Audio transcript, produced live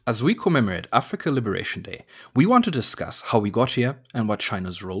As we commemorate Africa Liberation Day, we want to discuss how we got here and what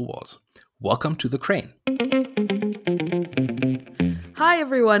China's role was. Welcome to The Crane. Hi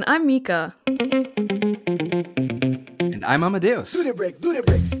everyone, I'm Mika. And I'm Amadeus. Do the break.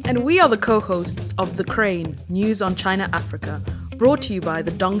 And we are the co-hosts of The Crane, News on China Africa, brought to you by the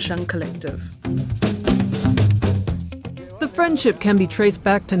Dongshan Collective. The friendship can be traced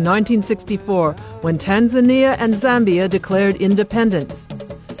back to 1964, when Tanzania and Zambia declared independence.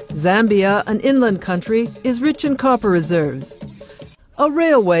 Zambia, an inland country, is rich in copper reserves. A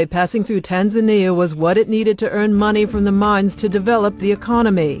railway passing through Tanzania was what it needed to earn money from the mines to develop the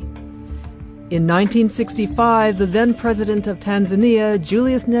economy. In 1965, the then president of Tanzania,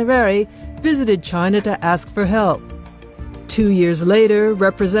 Julius Nyerere, visited China to ask for help. 2 years later,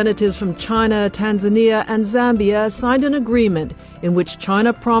 representatives from China, Tanzania, and Zambia signed an agreement in which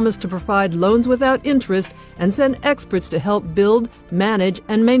China promised to provide loans without interest and send experts to help build, manage,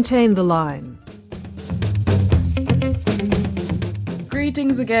 and maintain the line.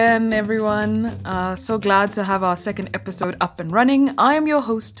 Greetings again, everyone. So glad to have our second episode up and running. I am your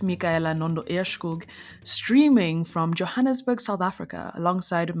host, Michaela Nondo Erskog, streaming from Johannesburg, South Africa,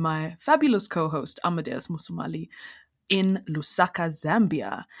 alongside my fabulous co-host, Amadeus Musumali, in Lusaka,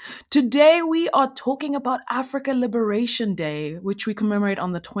 Zambia. Today, we are talking about Africa Liberation Day, which we commemorate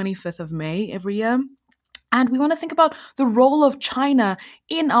on the 25th of May every year. And we want to think about the role of China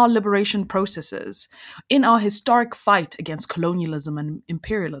in our liberation processes, in our historic fight against colonialism and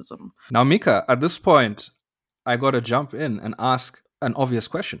imperialism. Now, Mika, at this point, I got to jump in and ask an obvious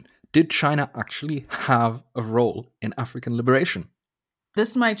question. Did China actually have a role in African liberation?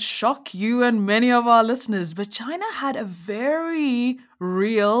 This might shock you and many of our listeners, but China had a very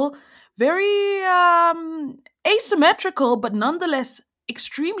real, very asymmetrical, but nonetheless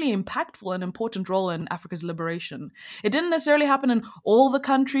extremely impactful and important role in Africa's liberation. It didn't necessarily happen in all the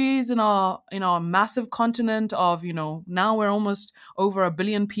countries in our massive continent of, now we're almost over 1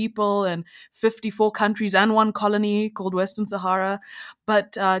 billion people and 54 countries and one colony called Western Sahara.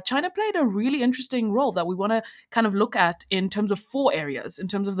 But China played a really interesting role that we want to kind of look at in terms of 4 areas, in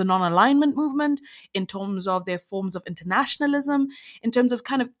terms of the non-alignment movement, in terms of their forms of internationalism, in terms of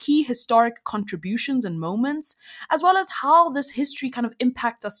kind of key historic contributions and moments, as well as how this history kind of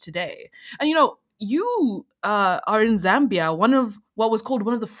impacts us today. And you are in Zambia, one of what was called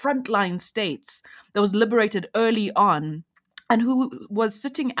one of the frontline states that was liberated early on, and who was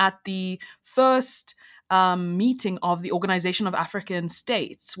sitting at the first meeting of the Organization of African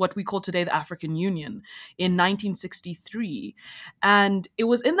States, what we call today the African Union, in 1963. And it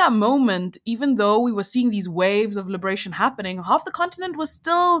was in that moment, even though we were seeing these waves of liberation happening, half the continent was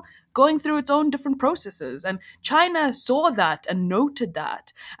still going through its own different processes. And China saw that and noted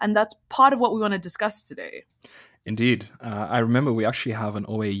that. And that's part of what we want to discuss today. Indeed. I remember we actually have an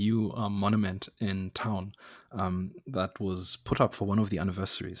OAU monument in town that was put up for one of the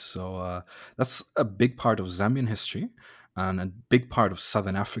anniversaries. So that's a big part of Zambian history and a big part of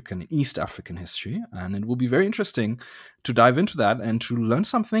Southern African and East African history. And it will be very interesting to dive into that and to learn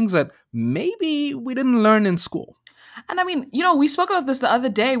some things that maybe we didn't learn in school. And I mean, we spoke about this the other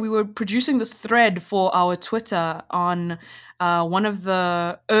day. We were producing this thread for our Twitter on one of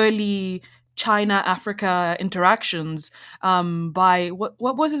the early China-Africa interactions by, what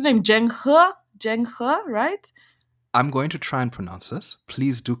was his name? Zheng He, right? I'm going to try and pronounce this.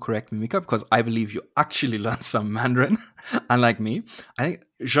 Please do correct me, Mika, because I believe you actually learned some Mandarin, unlike me. I think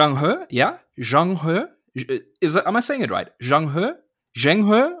Zheng He, yeah? Zheng He? Am I saying it right? Zheng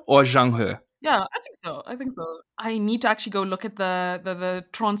He or Zheng He? Yeah, I think so. I need to actually go look at the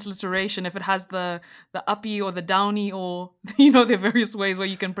transliteration, if it has the uppy or the downy, or the various ways where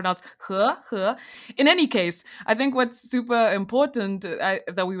you can pronounce he. In any case, I think what's super important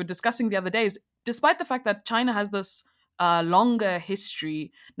that we were discussing the other day is, despite the fact that China has this longer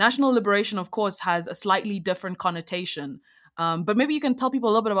history, national liberation, of course, has a slightly different connotation. But maybe you can tell people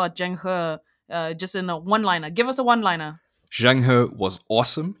a little bit about Zheng He, just in a one-liner. Give us a one-liner. Zheng He was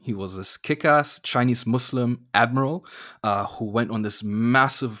awesome. He was this kick-ass Chinese Muslim admiral who went on this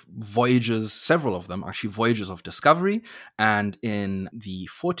massive voyages, several of them actually voyages of discovery. And in the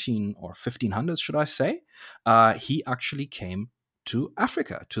 14 or 1500s, should I say, he actually came to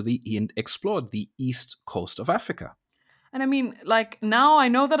Africa, and explored the east coast of Africa. And I mean, like now I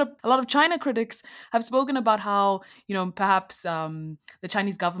know that a lot of China critics have spoken about how, perhaps the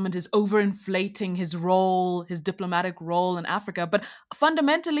Chinese government is overinflating his role, his diplomatic role in Africa. But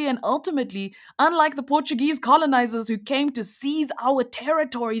fundamentally and ultimately, unlike the Portuguese colonizers who came to seize our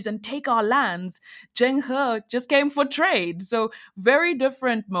territories and take our lands, Zheng He just came for trade. So very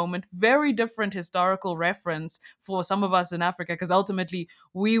different moment, very different historical reference for some of us in Africa, because ultimately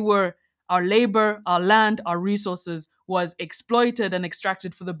we were our labor, our land, our resources was exploited and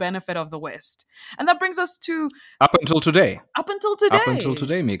extracted for the benefit of the West. And that brings us to Up until today. up until Up until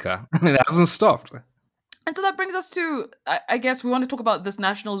today. today, Mika. It hasn't stopped. And so that brings us to, I guess, we want to talk about this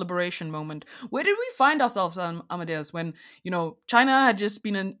national liberation moment. Where did we find ourselves, Amadeus, when, China had just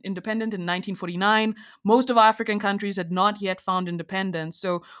been independent in 1949? Most of our African countries had not yet found independence.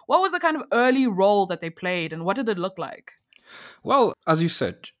 So what was the kind of early role that they played, and what did it look like? Well, as you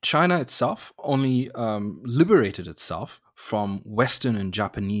said, China itself only liberated itself from Western and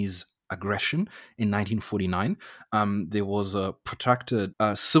Japanese aggression in 1949. There was a protracted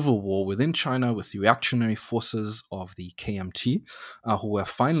civil war within China with the reactionary forces of the KMT, who were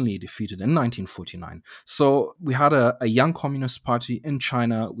finally defeated in 1949. So we had a young communist party in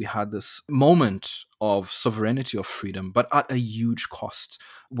China. We had this moment of sovereignty, of freedom, but at a huge cost.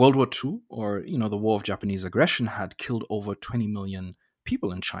 World War II, or the War of Japanese Aggression, had killed over 20 million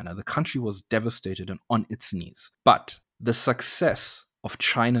people in China. The country was devastated and on its knees. But the success of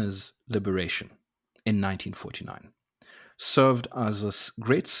China's liberation in 1949 served as a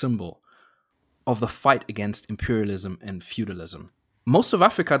great symbol of the fight against imperialism and feudalism. Most of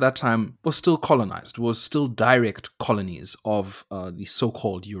Africa at that time was still colonized, was still direct colonies of the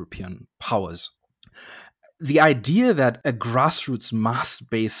so-called European powers. The idea that a grassroots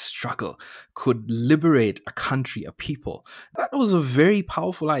mass-based struggle could liberate a country, a people, that was a very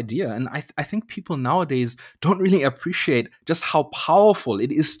powerful idea. And I think people nowadays don't really appreciate just how powerful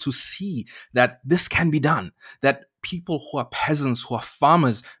it is to see that this can be done, that people who are peasants, who are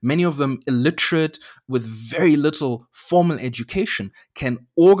farmers, many of them illiterate with very little formal education, can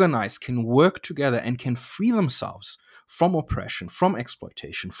organize, can work together, and can free themselves from oppression, from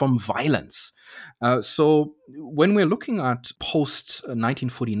exploitation, from violence. So when we're looking at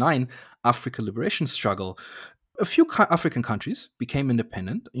post-1949 Africa liberation struggle, a few African countries became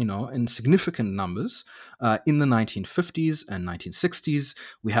independent, in significant numbers. In the 1950s and 1960s,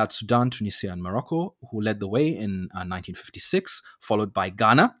 we had Sudan, Tunisia, and Morocco, who led the way in 1956, followed by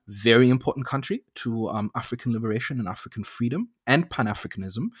Ghana, very important country to African liberation and African freedom and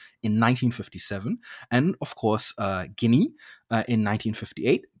Pan-Africanism in 1957. And of course, Guinea in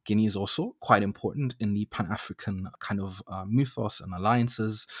 1958. Guinea is also quite important in the Pan-African kind of mythos and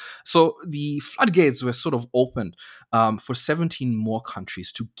alliances. So the floodgates were sort of opened for 17 more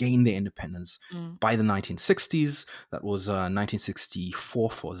countries to gain their independence by the 1960s. That was 1964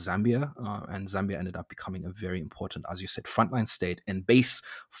 for Zambia, and Zambia ended up becoming a very important, as you said, frontline state and base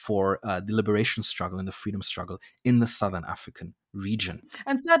for the liberation struggle and the freedom struggle in the Southern African region.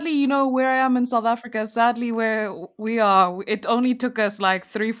 And sadly, where I am in South Africa, sadly, where we are, it only took us like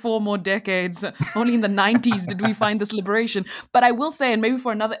 3-4 more decades. Only in the 90s did we find this liberation. But I will say, and maybe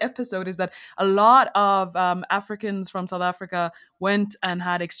for another episode, is that a lot of Africans from South Africa went and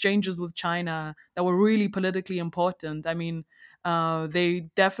had exchanges with China that were really politically important. I mean, they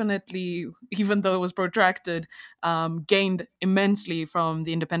definitely, even though it was protracted, gained immensely from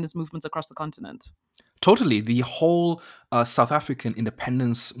the independence movements across the continent. Totally. The whole South African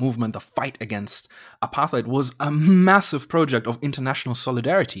independence movement, the fight against apartheid, was a massive project of international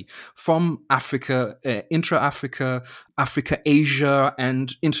solidarity from Africa, intra-Africa, Africa, Asia,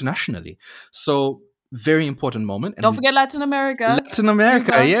 and internationally. So, very important moment. And don't forget Latin America. Latin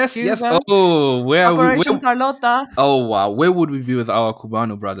America, Cuba, yes, Cuba. yes. Oh, Operation Carlota. Oh, wow. Where would we be with our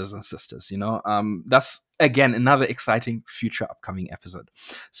Cubano brothers and sisters? That's, again, another exciting future upcoming episode.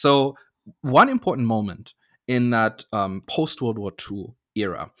 So, one important moment in that post-World War II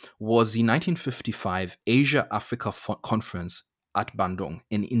era was the 1955 Asia-Africa Conference at Bandung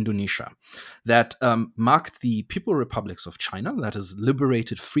in Indonesia that marked the People Republics of China, that is,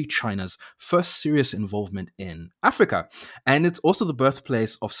 liberated Free China's first serious involvement in Africa. And it's also the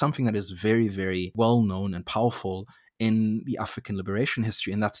birthplace of something that is very, very well known and powerful in the African liberation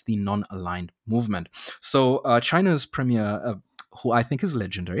history, and that's the non-aligned movement. So China's premier, who I think is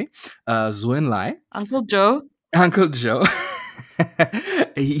legendary, Zhou Enlai. Uncle Joe.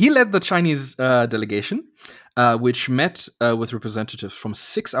 He led the Chinese delegation which met with representatives from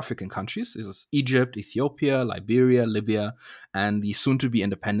 6 African countries. It was Egypt, Ethiopia, Liberia, Libya, and the soon-to-be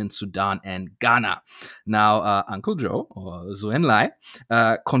independent Sudan and Ghana. Now, Uncle Joe, or Zhou Enlai,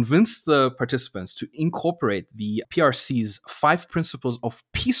 convinced the participants to incorporate the PRC's 5 principles of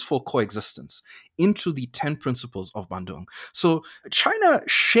peaceful coexistence into the 10 principles of Bandung. So China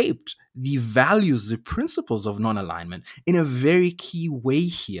shaped the values, the principles of non-alignment in a very key way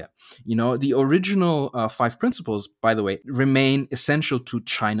here. You know, the original 5 principles, by the way, remain essential to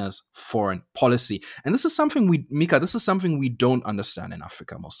China's foreign policy. And this is something this is something we don't understand in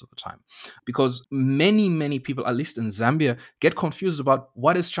Africa most of the time. Because many people, at least in Zambia, get confused about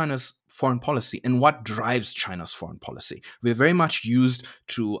what is China's foreign policy and what drives China's foreign policy. We're very much used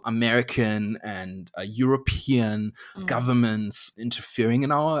to American and European governments interfering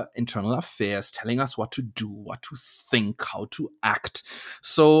in our internal affairs, telling us what to do, what to think, how to act.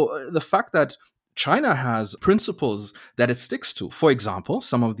 So the fact that China has principles that it sticks to, for example,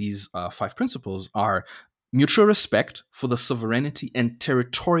 some of these 5 principles are mutual respect for the sovereignty and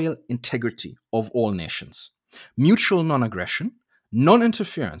territorial integrity of all nations, mutual non-aggression,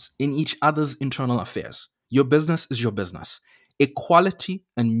 non-interference in each other's internal affairs. Your business is your business. Equality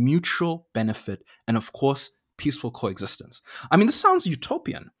and mutual benefit, and of course, peaceful coexistence. I mean, this sounds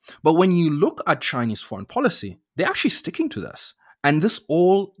utopian, but when you look at Chinese foreign policy, they're actually sticking to this. And this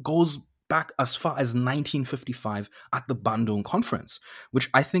all goes back as far as 1955 at the Bandung Conference, which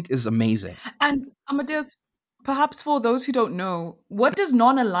I think is amazing. And Amadeus, perhaps for those who don't know, what does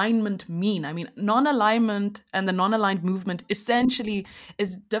non-alignment mean? I mean, non-alignment and the non-aligned movement essentially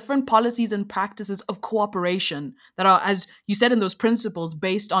is different policies and practices of cooperation that are, as you said in those principles,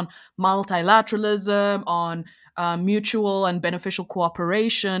 based on multilateralism, on mutual and beneficial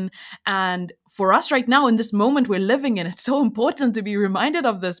cooperation. And for us right now, in this moment we're living in, it's so important to be reminded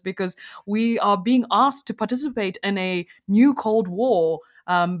of this because we are being asked to participate in a new Cold War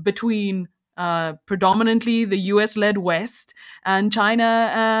between predominantly the US-led West and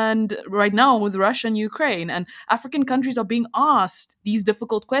China, and right now with Russia and Ukraine. And African countries are being asked these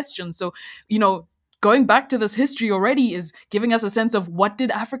difficult questions. So, you know, going back to this history already is giving us a sense of what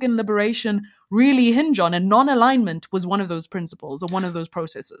did African liberation really hinge on, and non-alignment was one of those principles or one of those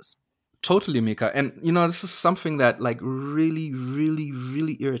processes. Totally, Mika. And, you know, this is something that like really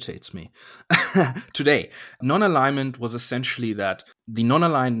irritates me today. Non-alignment was essentially that the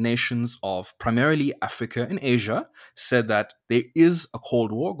non-aligned nations of primarily Africa and Asia said that there is a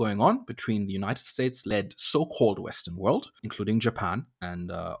Cold War going on between the United States-led so-called Western world, including Japan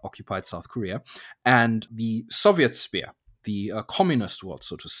and occupied South Korea, and the Soviet sphere, the communist world,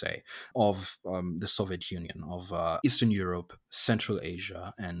 so to say, of the Soviet Union, of Eastern Europe, Central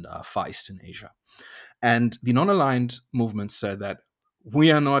Asia, and Far Eastern Asia. And the non-aligned movement said that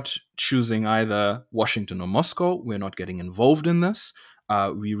we are not choosing either Washington or Moscow. We're not getting involved in this.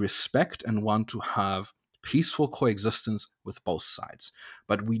 We respect and want to have peaceful coexistence with both sides.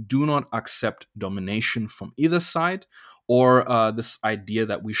 But we do not accept domination from either side, or this idea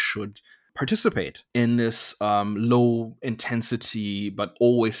that we should participate in this low intensity, but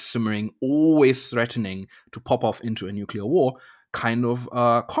always simmering, always threatening to pop off into a nuclear war kind of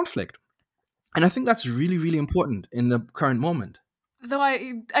conflict. And I think that's really important in the current moment. Though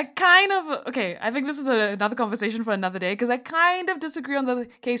I kind of, okay, I think this is another conversation for another day, because I kind of disagree on the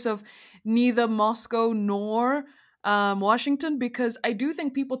case of neither Moscow nor Washington, because I do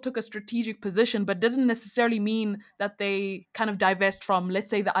think people took a strategic position, but didn't necessarily mean that they kind of divest from,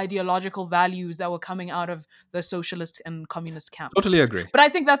 let's say, the ideological values that were coming out of the socialist and communist camp. Totally agree. But I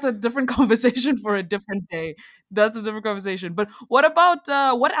think that's a different conversation for a different day. That's a different conversation. But what about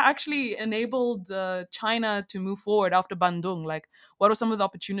what actually enabled China to move forward after Bandung? Like, what were some of the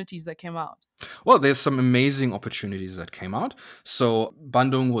opportunities that came out? Well, there's some amazing opportunities that came out. So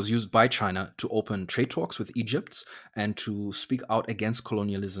Bandung was used by China to open trade talks with Egypt and to speak out against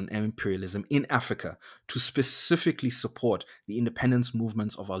colonialism and imperialism in Africa, to specifically support the independence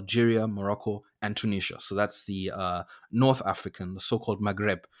movements of Algeria, Morocco, and Tunisia. So that's the North African, the so-called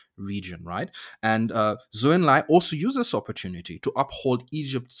Maghreb region, right? And Zhou Enlai also used this opportunity to uphold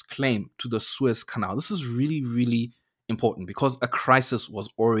Egypt's claim to the Suez Canal. This is really important because a crisis was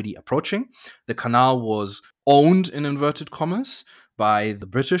already approaching. The canal was owned, in inverted commas, by the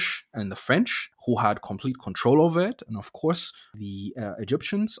British and the French, who had complete control over it. And of course, the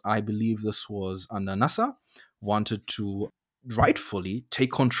Egyptians, I believe this was under Nasser, wanted to rightfully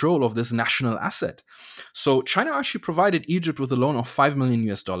take control of this national asset. So China actually provided Egypt with a loan of $5 million.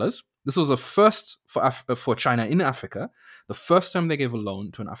 This was a first for China in Africa, the first time they gave a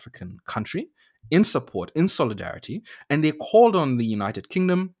loan to an African country. in support, in solidarity, and they called on the United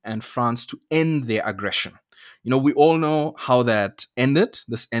Kingdom and France to end their aggression. We all know how that ended.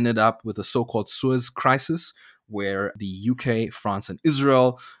 This ended up with the so-called Suez Crisis, where the UK, France, and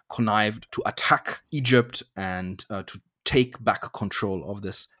Israel connived to attack Egypt and to take back control of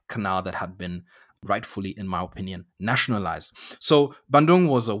this canal that had been rightfully, in my opinion, nationalized. So Bandung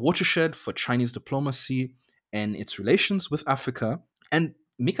was a watershed for Chinese diplomacy and its relations with Africa. And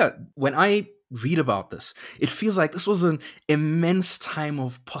Mika, when I read about this, it feels like this was an immense time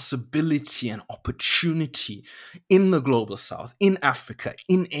of possibility and opportunity in the global south, in Africa,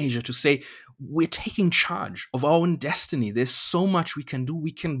 in Asia, to say, we're taking charge of our own destiny. There's so much we can do.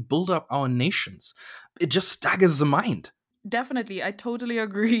 We can build up our nations. It just staggers the mind. Definitely, I totally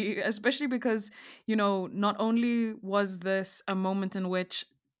agree, especially because, not only was this a moment in which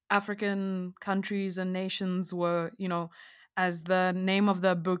African countries and nations were, as the name of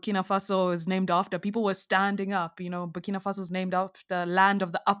the Burkina Faso is named after, people were standing up. Burkina Faso is named after land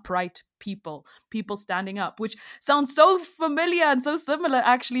of the upright people standing up, which sounds so familiar and so similar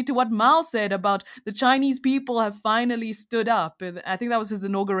actually to what Mao said about the Chinese people have finally stood up. I think that was his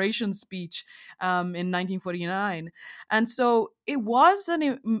inauguration speech in 1949. And so it was an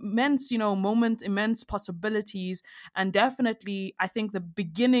immense, moment, immense possibilities, and definitely, I think, the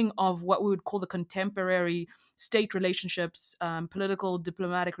beginning of what we would call the contemporary state relationships, political,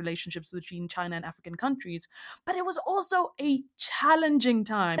 diplomatic relationships between China and African countries. But it was also a challenging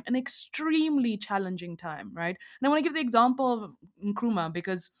time, an extremely challenging time, right? And I want to give the example of Nkrumah,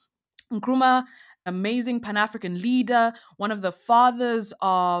 because Nkrumah, amazing Pan-African leader, one of the fathers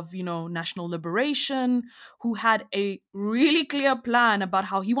of, national liberation, who had a really clear plan about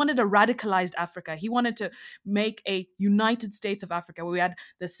how he wanted a radicalized Africa. He wanted to make a United States of Africa where we had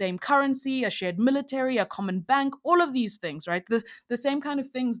the same currency, a shared military, a common bank, all of these things, right? The same kind of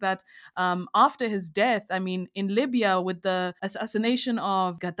things that after his death, in Libya with the assassination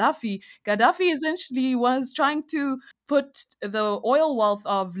of Gaddafi essentially was trying to put the oil wealth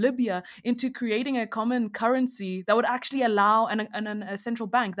of Libya into creating a common currency that would actually allow, and a central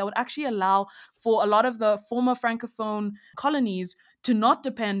bank that would actually allow for a lot of the former Francophone colonies to not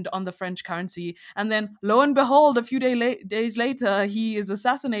depend on the French currency. And then, lo and behold, a few days later, he is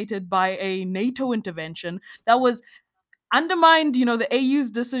assassinated by a NATO intervention that was undermined, the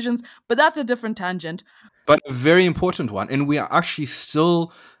AU's decisions, but that's a different tangent. But a very important one. And we are actually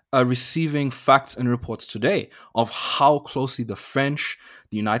still receiving facts and reports today of how closely the French,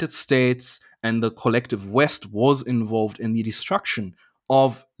 the United States, and the collective West was involved in the destruction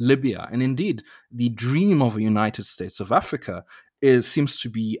of Libya. And indeed, the dream of a United States of Africa seems to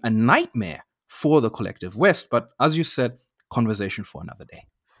be a nightmare for the collective West. But as you said, conversation for another day.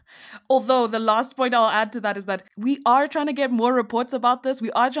 Although the last point I'll add to that is that we are trying to get more reports about this.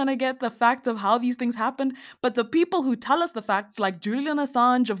 We are trying to get the facts of how these things happened. But the people who tell us the facts, like Julian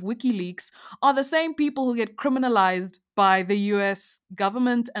Assange of WikiLeaks, are the same people who get criminalized by the US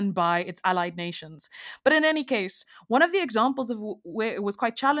government and by its allied nations. But in any case, one of the examples of where it was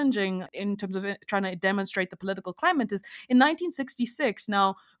quite challenging in terms of trying to demonstrate the political climate is in 1966.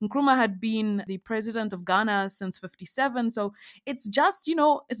 Now, Nkrumah had been the president of Ghana since 57, so it's just,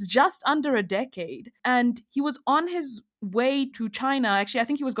 it's just under a decade. And he was on his way to China. Actually, I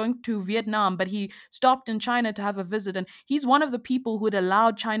think he was going to Vietnam, but he stopped in China to have a visit. And he's one of the people who had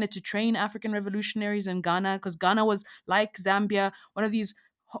allowed China to train African revolutionaries in Ghana, because Ghana was, like Zambia, one of these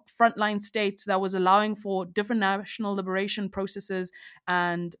frontline states that was allowing for different national liberation processes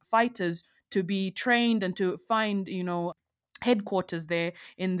and fighters to be trained and to find, headquarters there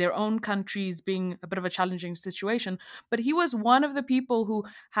in their own countries, being a bit of a challenging situation. But he was one of the people who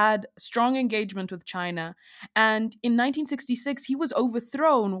had strong engagement with China. And in 1966, he was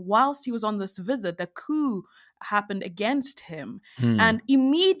overthrown whilst he was on this visit. A coup happened against him. And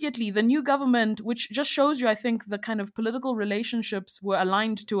immediately the new government, which just shows you, I think, the kind of political relationships were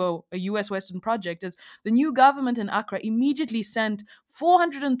aligned to a US Western project, is the new government in Accra immediately sent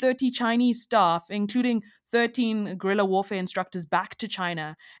 430 Chinese staff, including 13 guerrilla warfare instructors, back to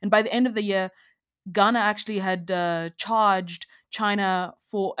China. And by the end of the year, Ghana actually had charged China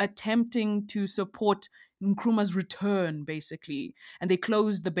for attempting to support Nkrumah's return, basically. And they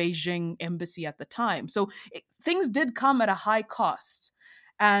closed the Beijing embassy at the time. So things did come at a high cost.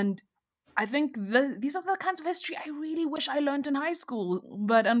 And I think these are the kinds of history I really wish I learned in high school,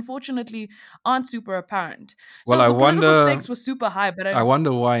 but unfortunately aren't super apparent. So Well, the political stakes were super high, but I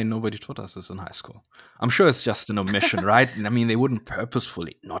wonder why nobody taught us this in high school. I'm sure it's just an omission, right? I mean, they wouldn't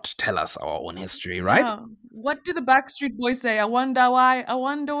purposefully not tell us our own history, right? Yeah. What do the Backstreet Boys say? I wonder why, I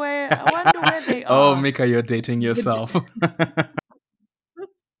wonder where they are. Oh, Mika, you're dating yourself.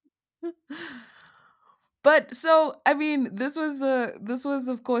 But so I mean, this was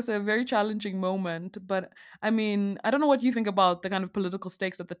of course a very challenging moment. But I mean, I don't know what you think about the kind of political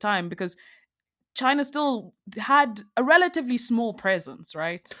stakes at the time, because China still had a relatively small presence,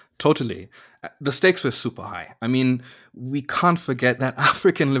 right? Totally. The stakes were super high. I mean, we can't forget that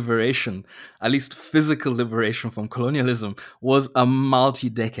African liberation, at least physical liberation from colonialism, was a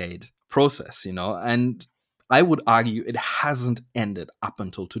multi-decade process, and I would argue it hasn't ended up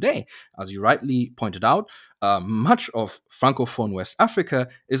until today. As you rightly pointed out, much of Francophone West Africa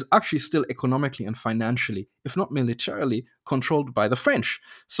is actually still economically and financially, if not militarily, controlled by the French.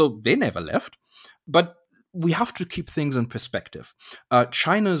 So they never left. But we have to keep things in perspective.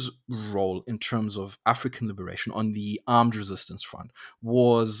 China's role in terms of African liberation on the armed resistance front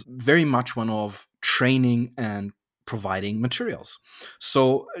was very much one of training and providing materials.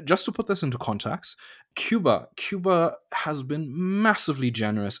 So, just to put this into context, Cuba has been massively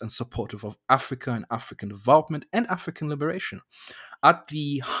generous and supportive of Africa and African development and African liberation. At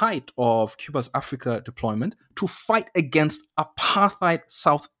the height of Cuba's Africa deployment to fight against apartheid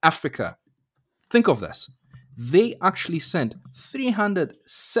South Africa, think of this. They actually sent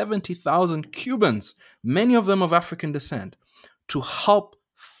 370,000 Cubans, many of them of African descent, to help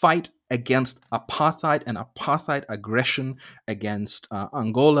fight against apartheid and apartheid aggression against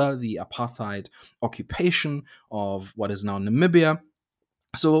Angola, the apartheid occupation of what is now Namibia.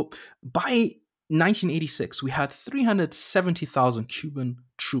 So by 1986, we had 370,000 Cuban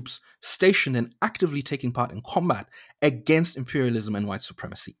troops stationed and actively taking part in combat against imperialism and white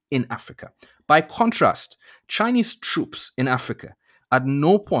supremacy in Africa. By contrast, Chinese troops in Africa at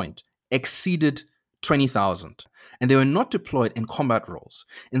no point exceeded 20,000, and they were not deployed in combat roles.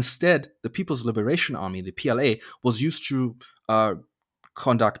 Instead, the People's Liberation Army, the PLA, was used to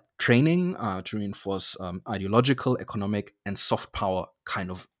conduct training to reinforce ideological, economic, and soft power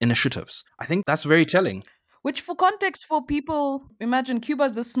kind of initiatives. I think that's very telling. Which, for context, for people, imagine Cuba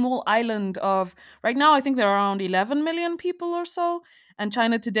is this small island of, right now, I think there are around 11 million people or so. And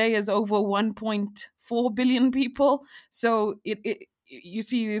China today is over 1.4 billion people. So you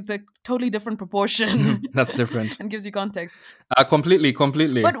see, it's a totally different proportion. That's different. And gives you context. Completely.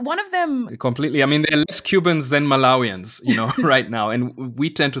 But one of them... Completely. I mean, there are less Cubans than Malawians, right now. And we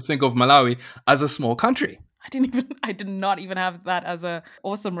tend to think of Malawi as a small country. I did not even have that as a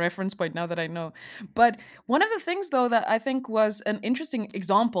awesome reference point now that I know. But one of the things, though, that I think was an interesting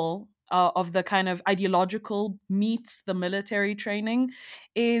example of the kind of ideological meets the military training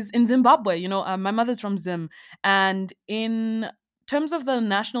is in Zimbabwe. My mother's from Zim, and in terms of the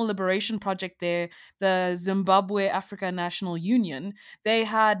National Liberation Project there, the Zimbabwe Africa National Union, they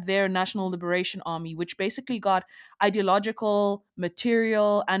had their National Liberation Army, which basically got ideological,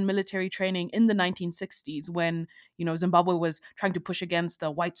 material, and military training in the 1960s when, Zimbabwe was trying to push against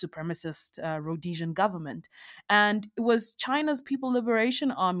the white supremacist Rhodesian government. And it was China's People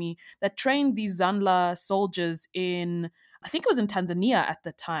Liberation Army that trained these Zanla soldiers I think it was in Tanzania at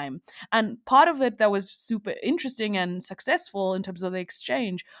the time. And part of it that was super interesting and successful in terms of the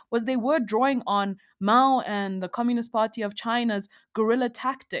exchange was they were drawing on Mao and the Communist Party of China's guerrilla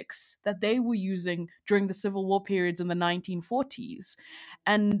tactics that they were using during the civil war periods in the 1940s.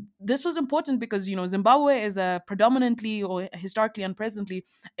 And this was important because, Zimbabwe is a predominantly, or historically and presently,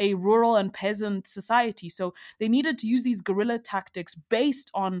 a rural and peasant society. So they needed to use these guerrilla tactics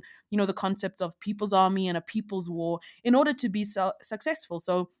based on, the concepts of people's army and a people's war in order to be successful.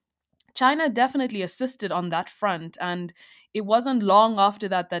 So China definitely assisted on that front. And it wasn't long after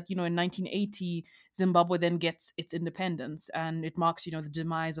that, in 1980, Zimbabwe then gets its independence, and it marks, the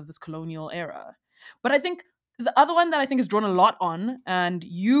demise of this colonial era. But I think the other one that I think is drawn a lot on, and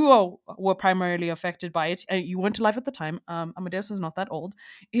you were primarily affected by it, you weren't alive at the time, Amadeus is not that old,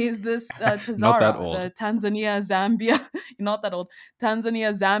 is this Tazara, Not that old. the Tanzania-Zambia, not that old,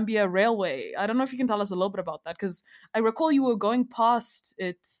 Tanzania-Zambia Railway. I don't know if you can tell us a little bit about that, because I recall you were going past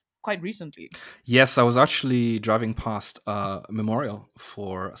it quite recently. Yes, I was actually driving past a memorial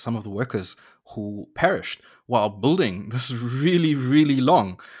for some of the workers who perished while building this really, really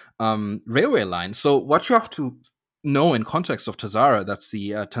long railway line. So what you have to know in context of Tazara, that's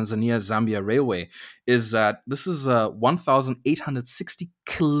the Tanzania-Zambia Railway, is that this is a 1,860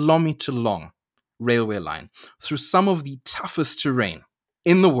 kilometer long railway line through some of the toughest terrain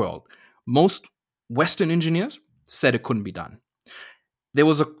in the world. Most Western engineers said it couldn't be done. There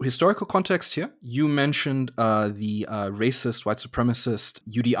was a historical context here. You mentioned the racist, white supremacist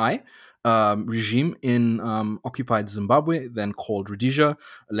UDI regime in occupied Zimbabwe, then called Rhodesia,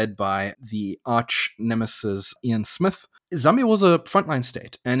 led by the arch nemesis Ian Smith. Zambia was a frontline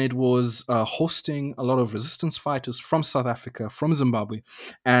state, and it was hosting a lot of resistance fighters from South Africa, from Zimbabwe.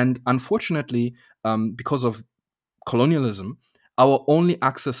 And unfortunately, because of colonialism, our only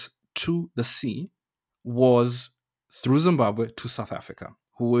access to the sea was through Zimbabwe to South Africa,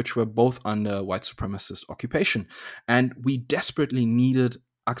 which were both under white supremacist occupation. And we desperately needed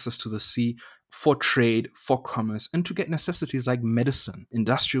access to the sea for trade, for commerce, and to get necessities like medicine,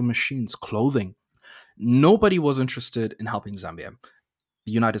 industrial machines, clothing. Nobody was interested in helping Zambia.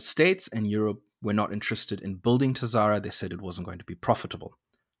 The United States and Europe were not interested in building Tazara. They said it wasn't going to be profitable.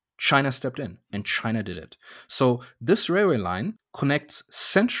 China stepped in, and China did it. So this railway line connects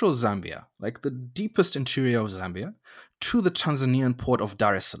central Zambia, like the deepest interior of Zambia, to the Tanzanian port of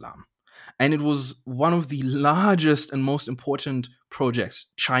Dar es Salaam. And it was one of the largest and most important projects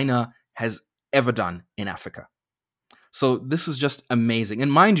China has ever done in Africa. So this is just amazing.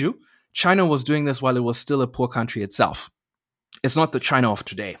 And mind you, China was doing this while it was still a poor country itself. It's not the China of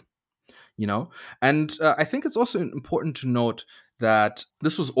today, you know? And I think it's also important to note that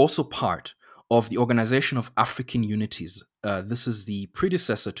this was also part of the Organization of African Unities. This is the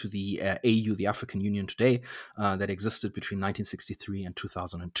predecessor to the AU, the African Union today, that existed between 1963 and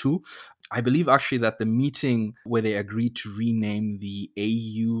 2002. I believe actually that the meeting where they agreed to rename the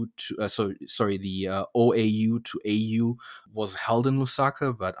AU to, the OAU to AU was held in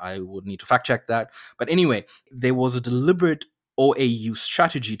Lusaka, but I would need to fact check that. But anyway, there was a deliberate OAU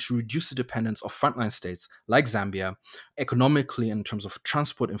strategy to reduce the dependence of frontline states like Zambia, economically in terms of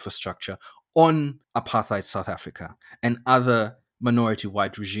transport infrastructure, on apartheid South Africa and other minority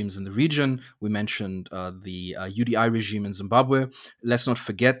white regimes in the region. We mentioned the UDI regime in Zimbabwe. Let's not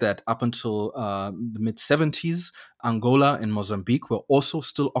forget that up until the mid-70s, Angola and Mozambique were also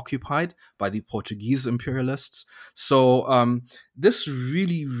still occupied by the Portuguese imperialists. So this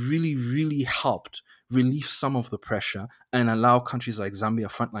really, really, really helped relieve some of the pressure and allow countries like Zambia,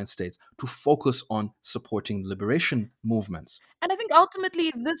 frontline states, to focus on supporting liberation movements. And I think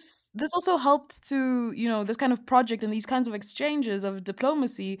ultimately this also helped to, this kind of project and these kinds of exchanges of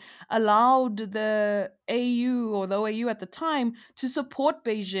diplomacy allowed the AU or the OAU at the time to support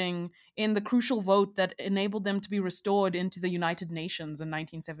Beijing in the crucial vote that enabled them to be restored into the United Nations in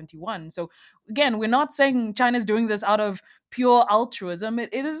 1971. So again, we're not saying China's doing this out of pure altruism.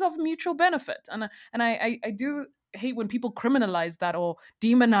 It is of mutual benefit. And I do hate when people criminalize that or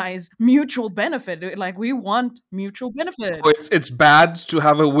demonize mutual benefit. Like, we want mutual benefit. It's bad to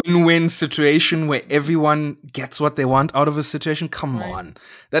have a win-win situation where everyone gets what they want out of a situation. Come on.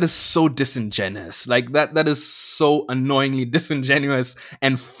 That is so disingenuous. Like, that is so annoyingly disingenuous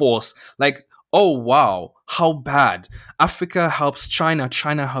and forced. Like, oh wow, how bad. Africa helps China,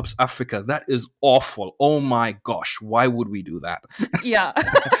 China helps Africa. That is awful. Oh my gosh, why would we do that? Yeah.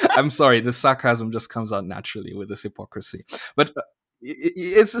 I'm sorry, the sarcasm just comes out naturally with this hypocrisy. But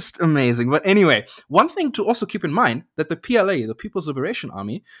it's just amazing. But anyway, one thing to also keep in mind, that the PLA, the People's Liberation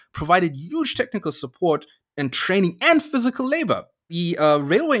Army, provided huge technical support and training and physical labor. The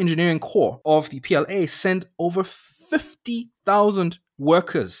Railway Engineering Corps of the PLA sent over 50,000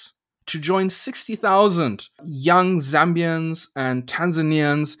 workers to join 60,000 young Zambians and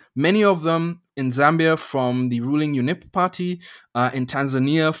Tanzanians, many of them in Zambia from the ruling UNIP party, in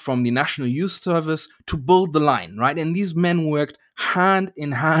Tanzania from the National Youth Service, to build the line, right? And these men worked hand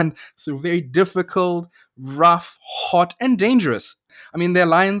in hand through very difficult, rough, hot, and dangerous. I mean, they're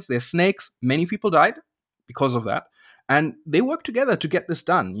lions, they're snakes. Many people died because of that. And they work together to get this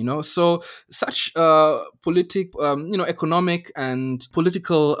done, So such economic and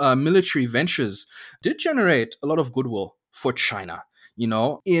political military ventures did generate a lot of goodwill for China,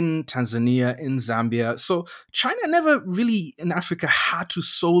 in Tanzania, in Zambia. So China never really in Africa had to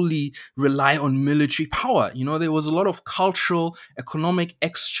solely rely on military power. There was a lot of cultural, economic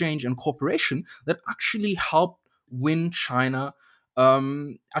exchange and cooperation that actually helped win China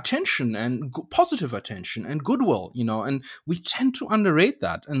attention and positive attention and goodwill, and we tend to underrate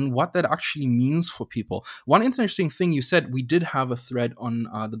that and what that actually means for people. One interesting thing you said, we did have a thread on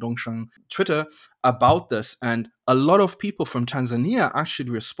the Dongshan Twitter about this, and a lot of people from Tanzania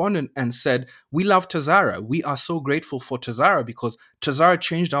actually responded and said, we love Tazara. We are so grateful for Tazara because Tazara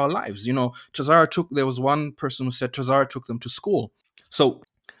changed our lives. There was one person who said Tazara took them to school. So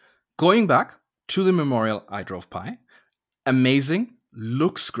going back to the memorial I drove by, amazing,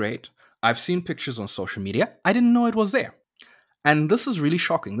 looks great. I've seen pictures on social media. I didn't know it was there. And this is really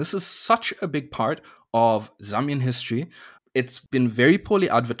shocking. This is such a big part of Zambian history. It's been very poorly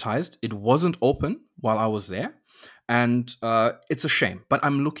advertised. It wasn't open while I was there. And it's a shame. But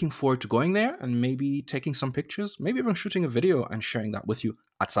I'm looking forward to going there and maybe taking some pictures, maybe even shooting a video and sharing that with you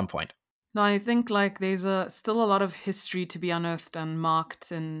at some point. No, I think there's still a lot of history to be unearthed and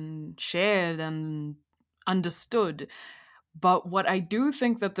marked and shared and understood. But what I do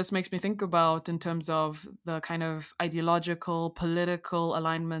think that this makes me think about in terms of the kind of ideological, political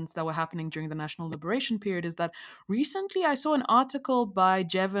alignments that were happening during the national liberation period is that recently I saw an article by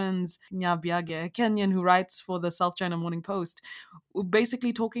Jevons Nyabyage, a Kenyan who writes for the South China Morning Post,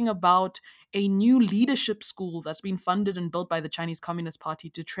 basically talking about a new leadership school that's been funded and built by the Chinese Communist Party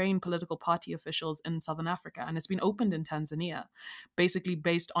to train political party officials in Southern Africa. And it's been opened in Tanzania, basically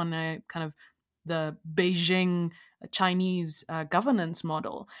based on a kind of the Beijing Chinese governance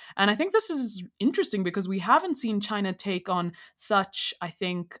model. And I think this is interesting because we haven't seen China take on such, I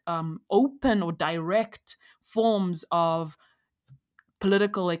think, open or direct forms of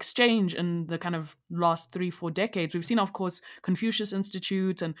political exchange in the kind of last 3-4 decades. We've seen, of course, Confucius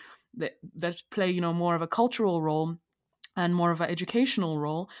Institute and that play, more of a cultural role and more of an educational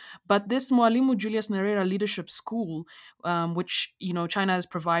role. But this Mwalimu Julius Nyerere Leadership School, which, China has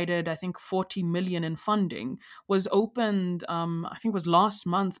provided, I think, 40 million in funding, was opened, I think was last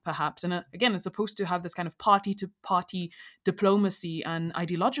month, perhaps. And again, it's supposed to have this kind of party-to-party diplomacy and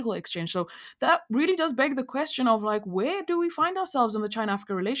ideological exchange. So that really does beg the question of, where do we find ourselves in the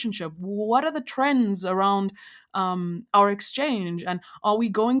China-Africa relationship? What are the trends around our exchange? And are we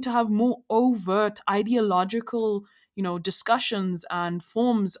going to have more overt ideological discussions and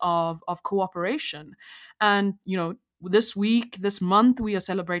forms of cooperation? And, this month, we are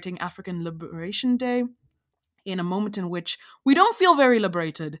celebrating African Liberation Day in a moment in which we don't feel very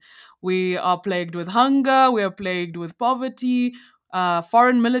liberated. We are plagued with hunger, we are plagued with poverty,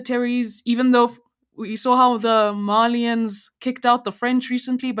 foreign militaries, even though we saw how the Malians kicked out the French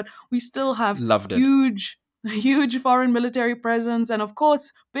recently, but we still have huge foreign military presence, and of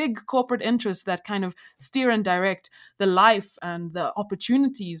course big corporate interests that kind of steer and direct the life and the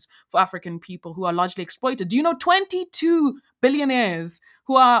opportunities for African people who are largely exploited. Do you know 22 billionaires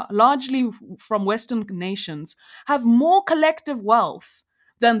who are largely from Western nations have more collective wealth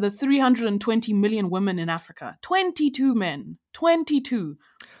than the 320 million women in Africa? 22 men. 22.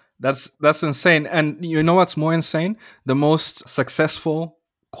 That's insane. And you know what's more insane? The most successful,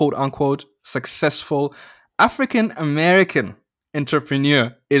 quote unquote, successful African American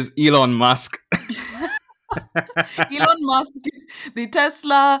entrepreneur is Elon Musk. Elon Musk, the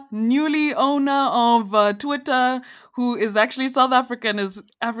Tesla newly owner of Twitter, who is actually South African, is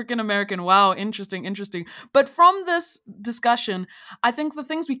African American. Wow, interesting. But from this discussion, I think the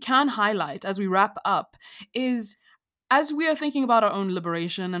things we can highlight as we wrap up is, as we are thinking about our own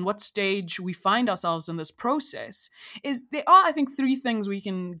liberation and what stage we find ourselves in this process, is there are, I think, 3 things we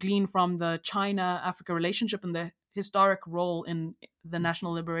can glean from the China-Africa relationship and the historic role in the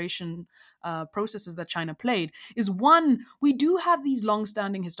national liberation processes that China played. Is 1, we do have these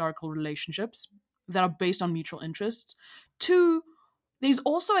long-standing historical relationships that are based on mutual interests. 2, there's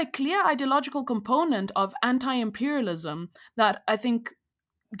also a clear ideological component of anti-imperialism that I think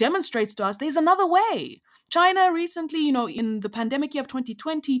demonstrates to us there's another way. China recently, in the pandemic year of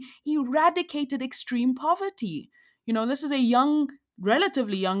 2020, eradicated extreme poverty. This is a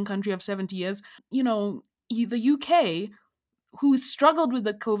relatively young country of 70 years. The UK, who struggled with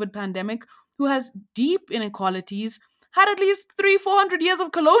the COVID pandemic, who has deep inequalities, had at least 300-400 years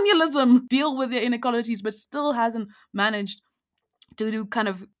of colonialism deal with their inequalities, but still hasn't managed to kind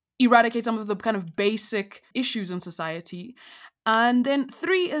of eradicate some of the kind of basic issues in society. And then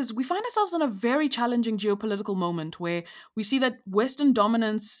 3 is we find ourselves in a very challenging geopolitical moment where we see that Western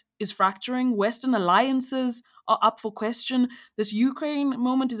dominance is fracturing, Western alliances are up for question. This Ukraine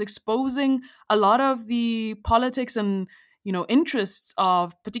moment is exposing a lot of the politics and interests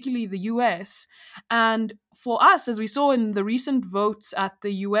of particularly the US. And for us, as we saw in the recent votes at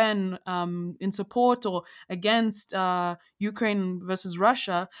the UN in support or against Ukraine versus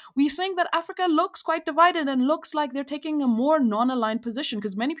Russia, we're seeing that Africa looks quite divided and looks like they're taking a more non-aligned position,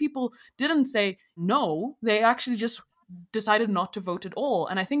 because many people didn't say no, they actually just decided not to vote at all.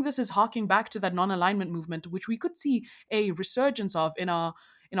 And I think this is harking back to that non-alignment movement, which we could see a resurgence of in our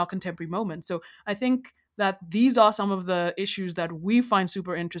contemporary moment. So I think that these are some of the issues that we find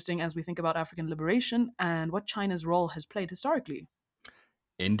super interesting as we think about African liberation and what China's role has played historically.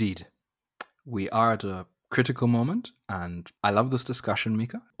 Indeed. We are at a critical moment, and I love this discussion,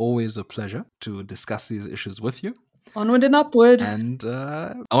 Mika. Always a pleasure to discuss these issues with you. Onward and upward. And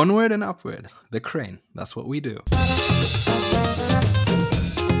onward and upward. The Crane. That's what we do.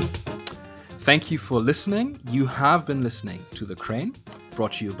 Thank you for listening. You have been listening to The Crane,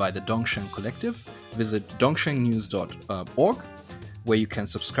 brought to you by the Dongsheng Collective. Visit dongshengnews.org, where you can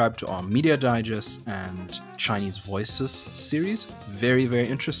subscribe to our Media Digest and Chinese Voices series. Very, very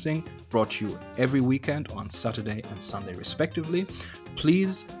interesting. Brought to you every weekend on Saturday and Sunday, respectively.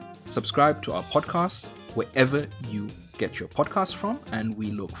 Please subscribe to our podcast wherever you get your podcast from, and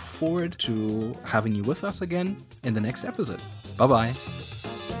we look forward to having you with us again in the next episode. Bye-bye.